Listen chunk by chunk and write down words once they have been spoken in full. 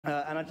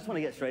And I just want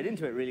to get straight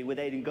into it, really, with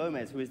Aidan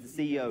Gomez, who is the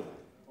CEO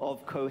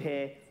of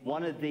Cohere,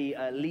 one of the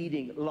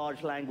leading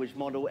large language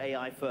model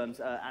AI firms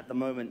at the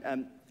moment.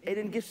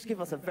 Aidan, just give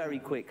us a very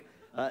quick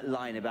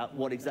line about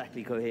what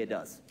exactly Cohere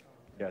does.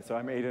 Yeah, so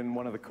I'm Aidan,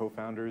 one of the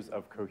co-founders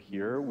of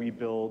Cohere. We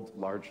build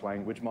large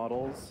language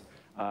models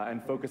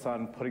and focus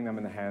on putting them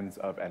in the hands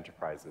of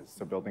enterprises.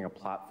 So building a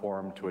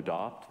platform to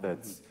adopt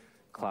that's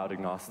cloud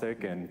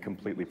agnostic and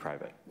completely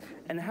private.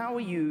 And how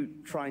are you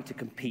trying to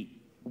compete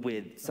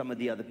with some of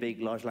the other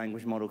big large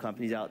language model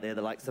companies out there,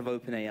 the likes of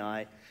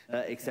OpenAI,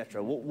 et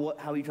cetera?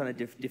 How are you trying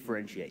to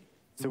differentiate?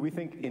 So we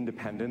think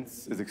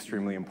independence is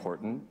extremely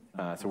important.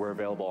 So we're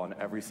available on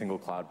every single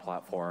cloud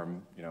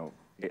platform,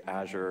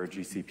 Azure,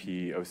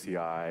 GCP,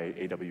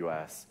 OCI,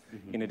 AWS,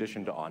 in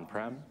addition to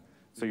on-prem.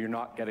 So you're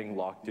not getting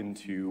locked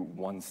into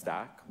one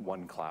stack,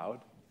 one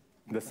cloud.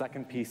 The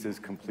second piece is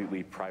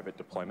completely private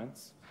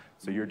deployments.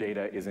 So your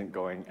data isn't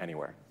going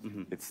anywhere.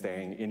 It's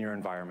staying in your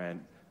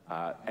environment.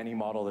 Any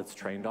model that's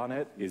trained on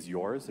it is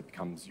yours. It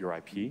becomes your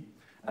IP,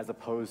 as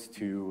opposed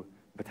to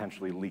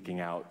potentially leaking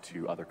out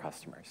to other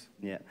customers.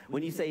 Yeah.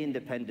 When you say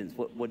independence,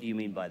 what do you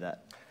mean by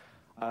that?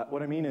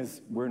 What I mean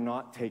is we're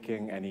not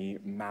taking any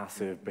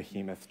massive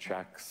behemoth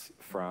checks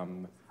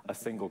from a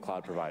single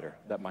cloud provider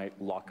that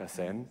might lock us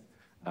in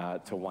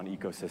to one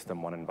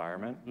ecosystem, one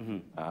environment.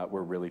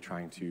 We're really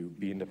trying to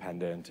be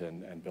independent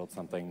and build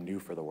something new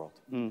for the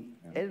world. Yeah.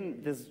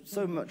 And there's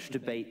so much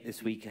debate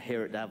this week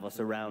here at Davos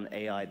around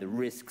AI, the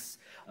risks,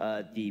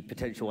 the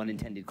potential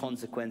unintended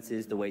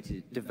consequences, the way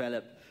to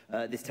develop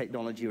this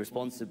technology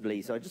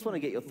responsibly. So I just want to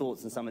get your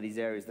thoughts on some of these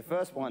areas. The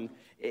first one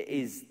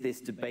is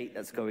this debate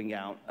that's going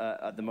out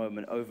at the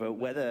moment over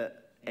whether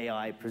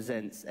AI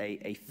presents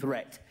a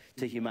threat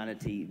to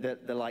humanity.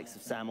 The likes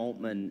of Sam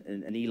Altman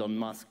and Elon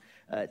Musk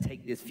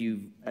take this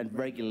view and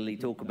regularly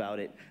talk about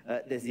it.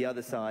 There's the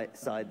other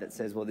side that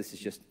says, well, this is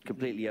just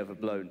completely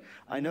overblown.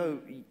 I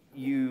know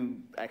you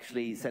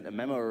actually sent a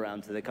memo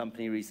around to the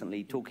company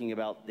recently talking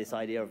about this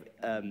idea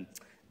of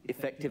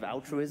effective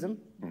altruism,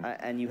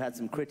 and you had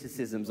some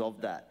criticisms of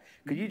that.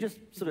 Could you just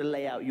sort of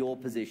lay out your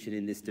position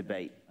in this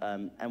debate,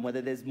 and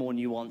whether there's more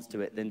nuance to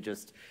it than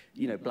just,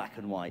 black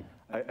and white?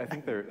 I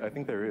think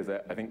there is.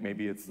 I think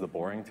maybe it's the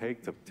boring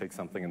take to take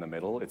something in the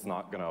middle. It's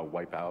not going to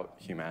wipe out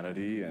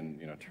humanity and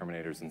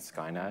Terminators and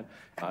Skynet.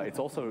 It's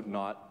also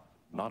not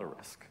a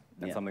risk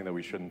and something that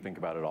we shouldn't think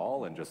about at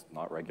all and just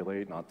not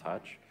regulate, not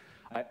touch.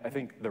 I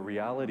think the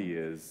reality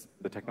is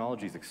the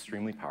technology is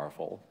extremely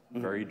powerful,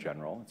 very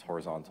general. It's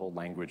horizontal.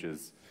 Language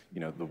is,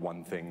 the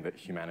one thing that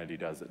humanity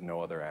does that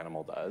no other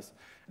animal does.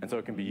 And so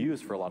it can be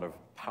used for a lot of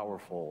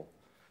powerful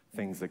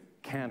things that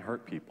can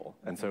hurt people.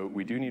 And so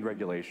we do need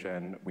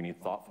regulation. We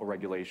need thoughtful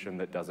regulation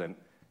that doesn't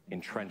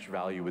entrench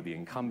value with the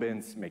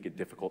incumbents, make it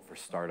difficult for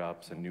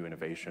startups and new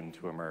innovation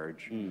to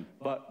emerge.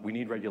 But we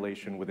need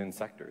regulation within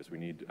sectors. We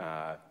need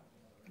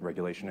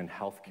regulation in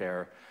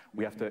healthcare.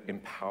 We have to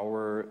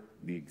empower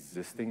the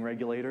existing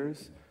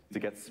regulators to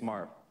get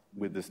smart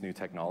with this new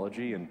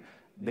technology, and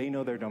they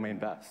know their domain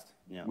best.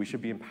 We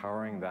should be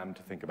empowering them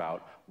to think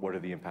about what are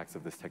the impacts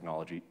of this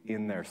technology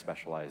in their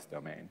specialized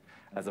domain,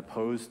 as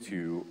opposed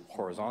to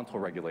horizontal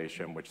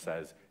regulation, which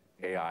says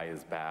AI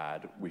is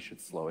bad, we should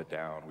slow it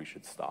down, we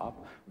should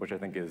stop, which I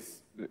think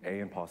is A,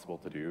 impossible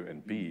to do,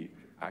 and B,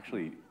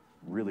 actually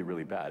really,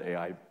 really bad.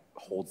 AI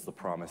holds the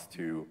promise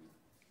to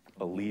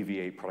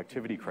alleviate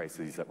productivity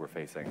crises that we're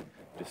facing,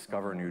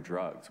 discover new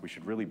drugs. We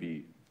should really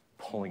be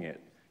pulling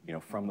it,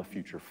 from the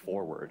future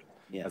forward,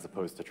 as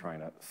opposed to trying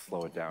to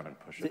slow it down and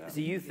push it out. So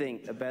you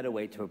think a better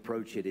way to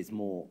approach it is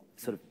more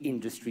sort of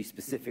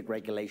industry-specific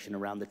regulation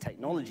around the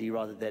technology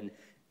rather than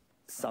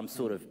some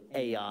sort of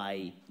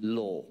AI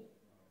law,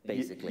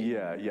 basically?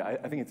 Yeah.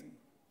 I think it's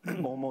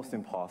almost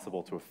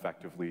impossible to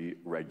effectively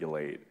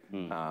regulate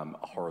a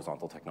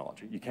horizontal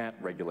technology. You can't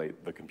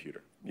regulate the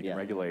computer. You can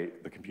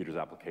regulate the computer's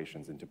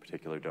applications into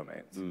particular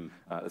domains.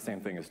 The same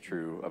thing is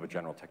true of a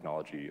general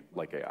technology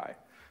like AI.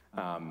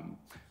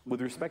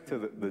 With respect to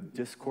the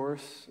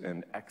discourse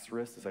and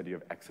X-risk, this idea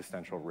of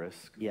existential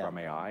risk from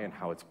AI and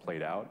how it's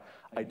played out,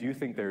 I do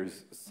think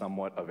there's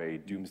somewhat of a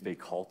doomsday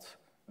cult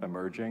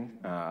emerging,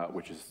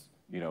 which is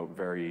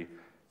very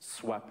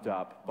swept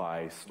up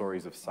by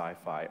stories of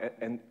sci-fi.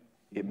 And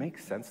it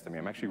makes sense to me.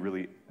 I'm actually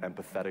really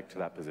empathetic to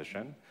that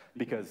position,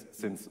 because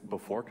since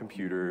before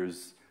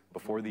computers,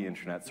 before the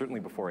internet, certainly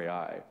before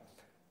AI,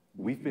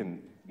 we've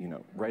been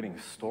writing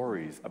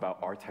stories about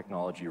our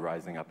technology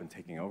rising up and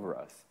taking over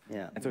us.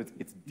 And so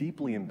it's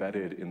deeply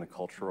embedded in the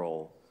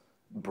cultural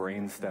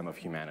brainstem of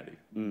humanity.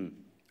 And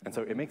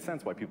so it makes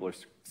sense why people are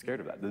scared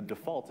of that. The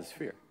default is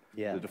fear.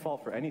 The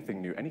default for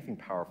anything new, anything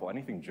powerful,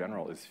 anything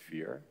general is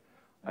fear.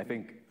 I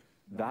think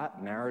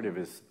that narrative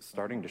is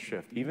starting to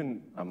shift,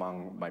 even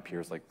among my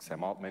peers like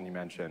Sam Altman you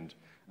mentioned.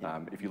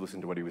 If you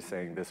listen to what he was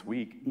saying this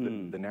week,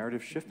 the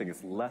narrative shifting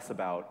is less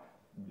about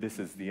this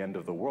is the end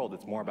of the world.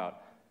 It's more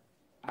about,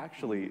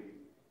 actually,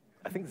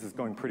 I think this is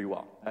going pretty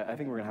well. I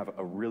think we're going to have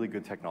a really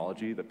good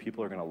technology that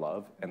people are going to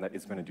love and that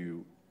it's going to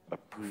do a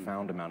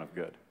profound amount of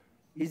good.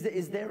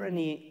 Is there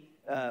any,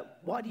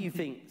 why do you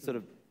think sort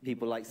of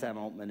people like Sam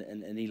Altman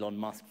and Elon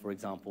Musk, for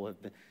example, have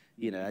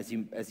been, as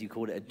you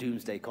called it, a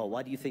doomsday call.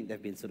 Why do you think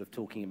they've been sort of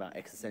talking about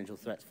existential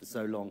threats for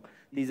so long?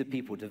 These are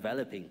people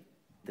developing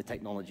the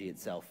technology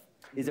itself.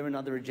 Is there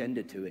another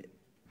agenda to it?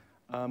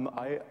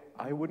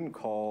 I wouldn't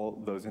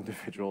call those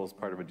individuals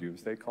part of a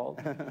doomsday call.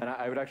 And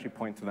I would actually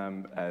point to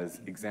them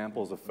as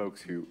examples of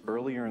folks who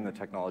earlier in the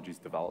technology's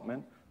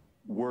development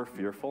were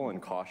fearful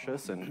and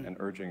cautious and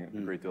urging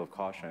a great deal of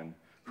caution,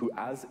 who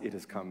as it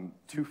has come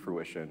to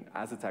fruition,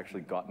 as it's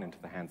actually gotten into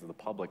the hands of the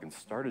public and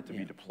started to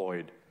be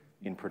deployed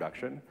in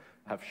production,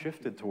 have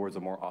shifted towards a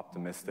more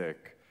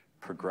optimistic,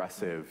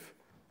 progressive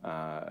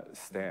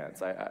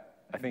stance. I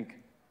think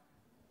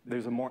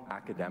there's a more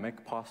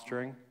academic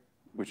posturing,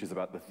 which is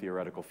about the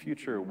theoretical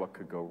future, what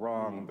could go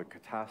wrong, the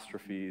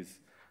catastrophes.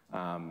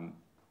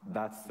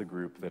 That's the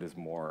group that is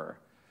more,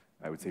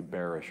 I would say,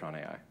 bearish on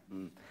AI.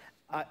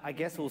 I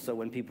guess also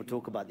when people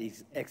talk about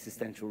these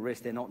existential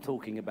risks, they're not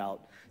talking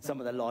about some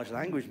of the large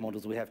language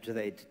models we have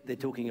today. They're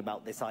talking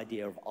about this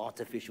idea of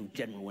artificial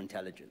general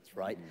intelligence,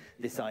 right?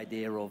 This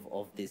idea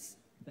of this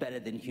better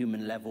than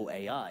human level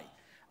AI.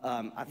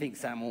 I think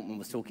Sam Altman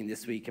was talking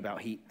this week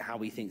about how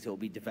he thinks it will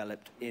be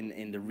developed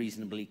in the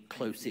reasonably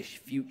close-ish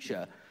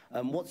future.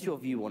 What's your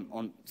view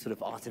on sort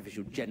of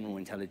artificial general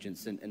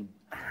intelligence and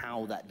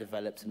how that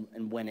develops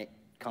and when it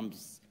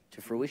comes to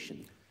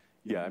fruition?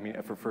 Yeah, I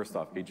mean, first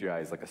off,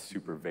 AGI is like a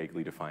super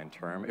vaguely defined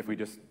term. If we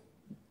just,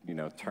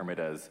 term it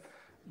as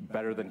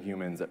better than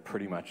humans at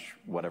pretty much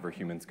whatever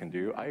humans can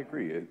do, I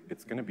agree.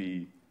 It's going to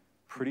be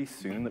pretty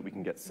soon that we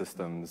can get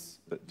systems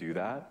that do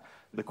that.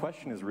 The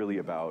question is really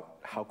about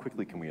how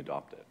quickly can we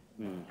adopt it?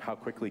 How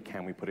quickly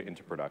can we put it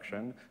into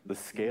production? The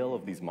scale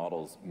of these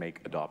models make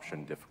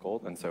adoption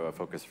difficult, and so a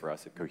focus for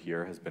us at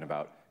Cohere has been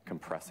about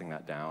compressing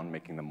that down,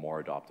 making them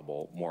more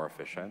adoptable, more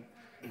efficient.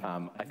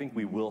 I think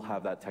we will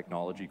have that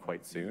technology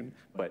quite soon,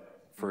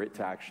 but for it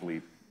to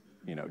actually,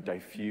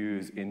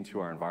 diffuse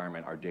into our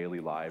environment, our daily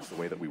lives, the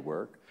way that we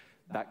work,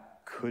 that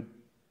could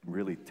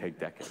really take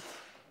decades.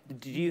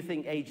 Do you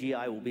think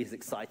AGI will be as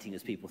exciting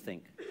as people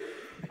think?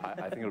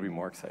 I think it'll be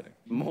more exciting.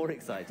 More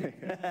exciting.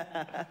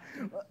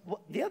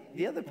 Well,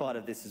 the other part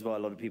of this as well, a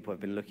lot of people have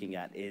been looking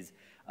at is,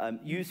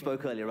 you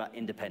spoke earlier about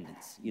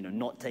independence,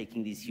 not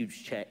taking these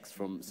huge checks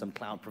from some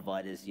cloud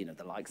providers,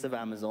 the likes of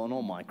Amazon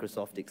or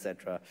Microsoft, et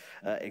cetera,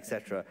 et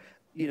cetera.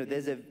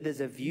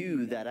 There's a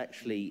view that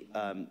actually,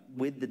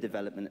 with the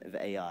development of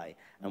AI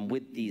and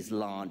with these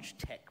large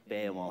tech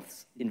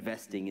behemoths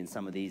investing in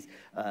some of these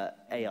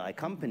AI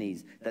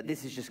companies, that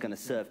this is just going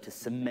to serve to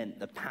cement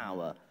the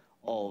power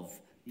of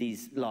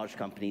these large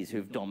companies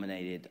who've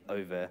dominated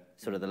over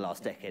sort of the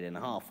last decade and a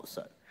half or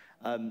so.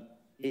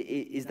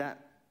 Is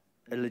that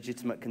a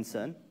legitimate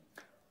concern?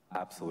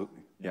 Absolutely.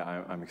 Yeah,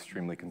 I'm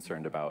extremely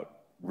concerned about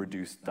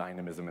reduced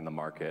dynamism in the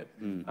market.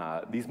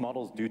 These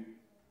models do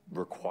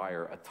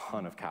require a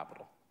ton of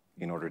capital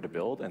in order to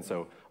build, and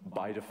so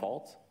by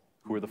default,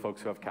 who are the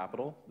folks who have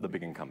capital? The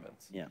big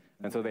incumbents. Yeah.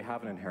 And so they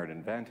have an inherent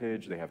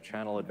advantage, they have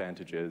channel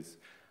advantages.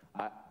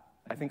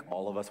 I think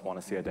all of us want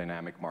to see a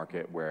dynamic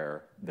market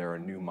where there are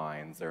new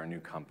minds, there are new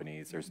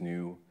companies, there's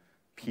new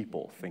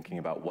people thinking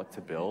about what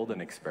to build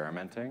and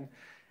experimenting.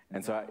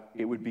 And so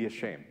it would be a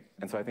shame.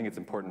 And so I think it's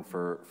important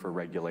for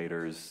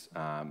regulators,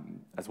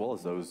 as well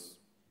as those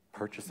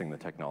purchasing the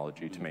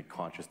technology, to make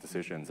conscious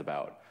decisions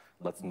about,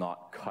 let's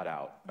not cut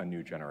out a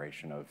new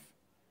generation of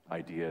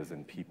ideas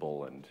and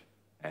people and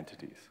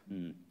entities.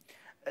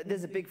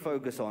 There's a big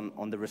focus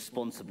on the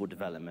responsible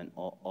development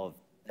of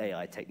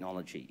AI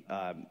technology,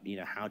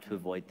 how to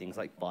avoid things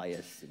like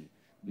bias and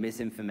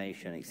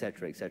misinformation, et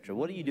cetera, et cetera.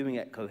 What are you doing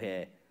at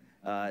Cohere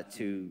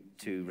to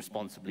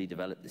responsibly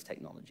develop this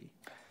technology?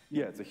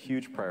 Yeah, it's a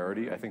huge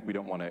priority. I think we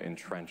don't want to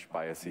entrench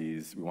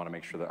biases. We want to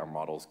make sure that our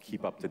models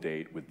keep up to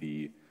date with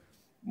the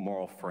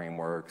moral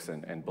frameworks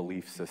and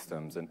belief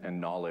systems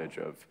and knowledge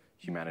of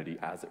humanity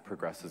as it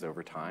progresses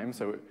over time.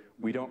 So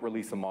we don't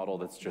release a model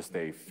that's just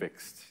a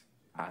fixed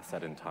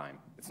asset in time.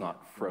 It's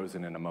not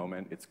frozen in a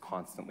moment. It's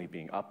constantly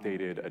being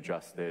updated,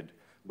 adjusted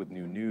with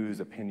new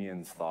news,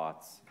 opinions,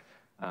 thoughts.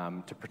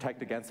 To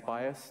protect against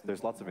bias,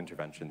 there's lots of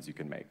interventions you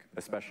can make,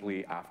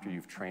 especially after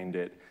you've trained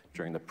it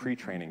during the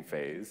pre-training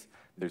phase.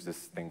 There's this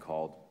thing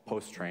called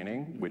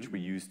post-training, which we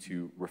use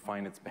to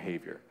refine its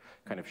behavior,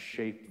 kind of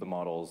shape the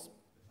model's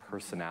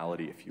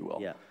personality, if you will.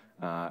 Yeah.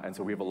 And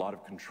so we have a lot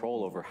of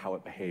control over how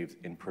it behaves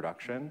in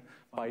production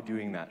by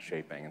doing that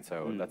shaping. And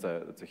so that's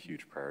a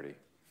huge priority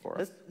for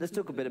us. Let's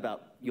talk a bit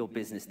about your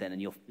business then and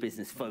your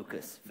business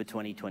focus for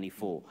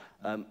 2024.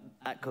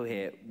 At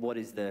Cohere, what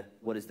is the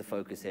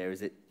focus here?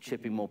 Is it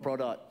shipping more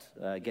product,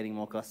 getting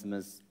more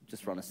customers?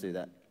 Just run us through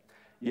that.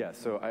 Yeah,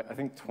 so I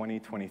think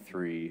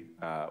 2023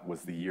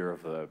 was the year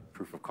of the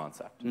proof of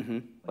concept.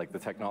 Like the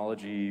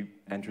technology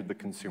entered the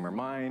consumer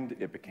mind,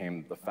 it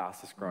became the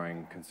fastest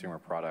growing consumer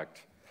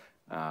product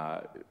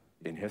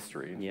in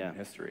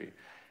history.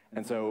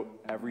 And so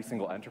every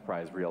single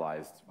enterprise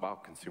realized, wow,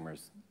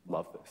 consumers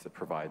love this. It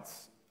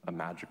provides a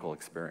magical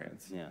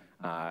experience.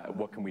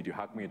 What can we do?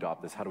 How can we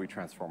adopt this? How do we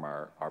transform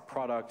our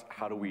product?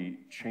 How do we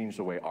change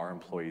the way our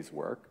employees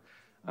work?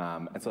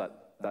 And so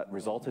that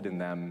resulted in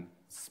them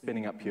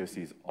spinning up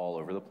POCs all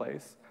over the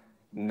place.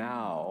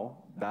 Now,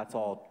 that's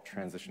all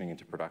transitioning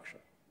into production.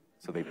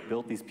 So they've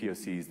built these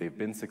POCs, they've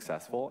been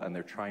successful, and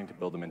they're trying to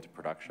build them into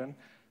production.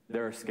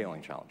 There are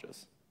scaling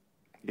challenges.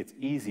 It's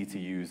easy to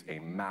use a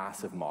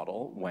massive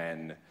model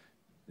when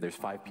there's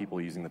 5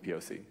 people using the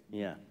POC.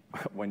 Yeah.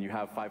 When you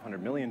have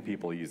 500 million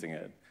people using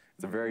it,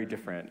 it's a very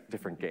different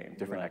game,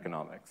 different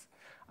economics.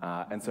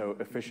 And so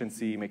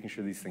efficiency, making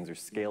sure these things are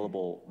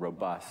scalable,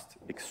 robust,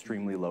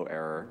 extremely low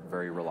error,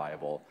 very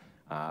reliable.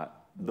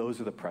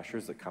 Those are the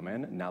pressures that come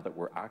in now that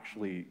we're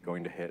actually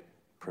going to hit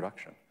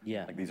production.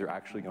 Yeah. Like these are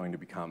actually going to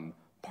become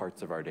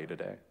parts of our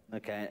day-to-day.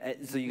 Okay,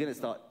 so you're going to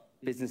start,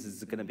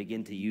 businesses are going to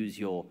begin to use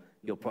your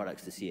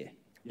products this year?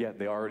 Yeah,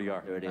 they already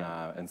are. They already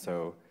are. And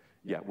so,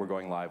 yeah, we're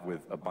going live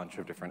with a bunch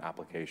of different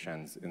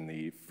applications in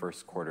the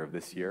first quarter of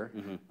this year,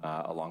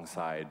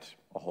 alongside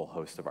a whole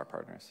host of our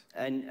partners.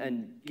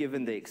 And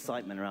given the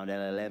excitement around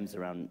LLMs,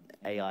 around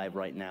AI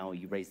right now,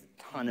 you raised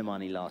a ton of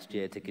money last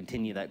year. To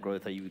continue that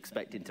growth, are you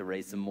expecting to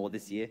raise some more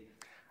this year?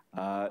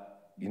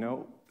 You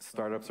know,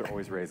 startups are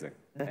always raising,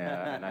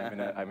 and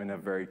I'm in a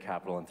very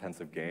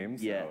capital-intensive game,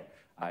 so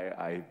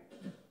I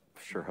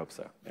sure hope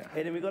so. Yeah.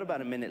 Aidan, we've got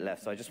about a minute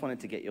left, so I just wanted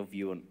to get your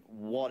view on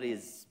what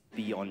is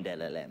beyond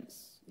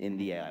LLMs in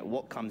the AI.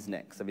 What comes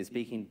next? I've been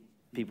speaking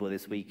to people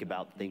this week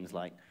about things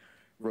like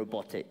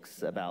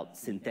robotics, about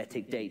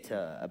synthetic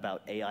data,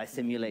 about AI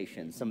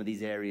simulation, some of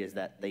these areas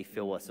that they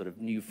feel are sort of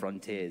new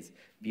frontiers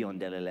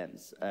beyond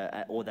LLMs,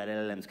 or that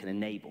LLMs can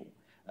enable.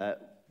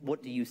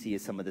 What do you see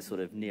as some of the sort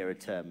of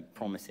nearer-term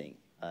promising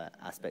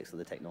aspects of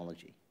the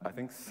technology? I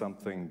think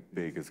something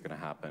big is going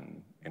to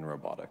happen in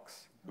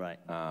robotics. Right.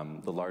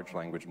 The large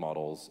language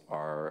models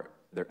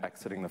they're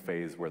exiting the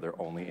phase where they're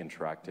only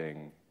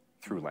interacting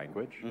through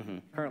language.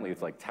 Currently,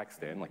 it's like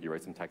text in, like you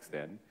write some text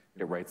in,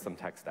 it writes some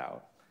text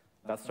out.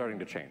 That's starting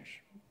to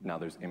change. Now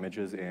there's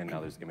images in, now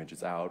there's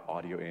images out,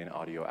 audio in,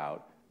 audio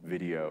out,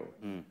 video.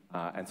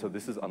 And so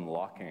this is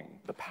unlocking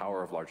the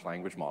power of large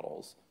language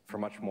models for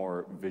much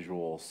more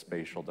visual,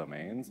 spatial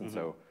domains. And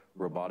so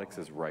robotics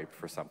is ripe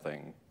for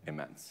something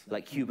immense.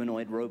 Like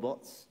humanoid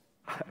robots?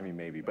 I mean,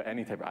 maybe, but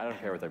any type, I don't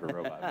care what type of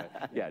robot.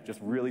 But yeah, just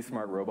really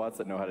smart robots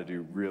that know how to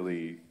do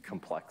really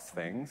complex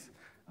things.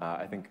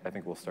 I think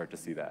we'll start to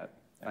see that.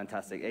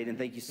 Fantastic. Aidan,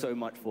 thank you so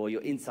much for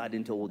your insight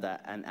into all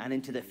that and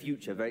into the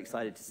future. Very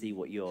excited to see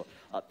what you're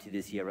up to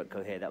this year at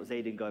Cohere. That was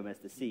Aidan Gomez,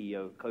 the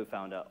CEO,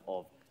 co-founder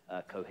of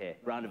Cohere.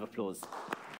 Round of applause.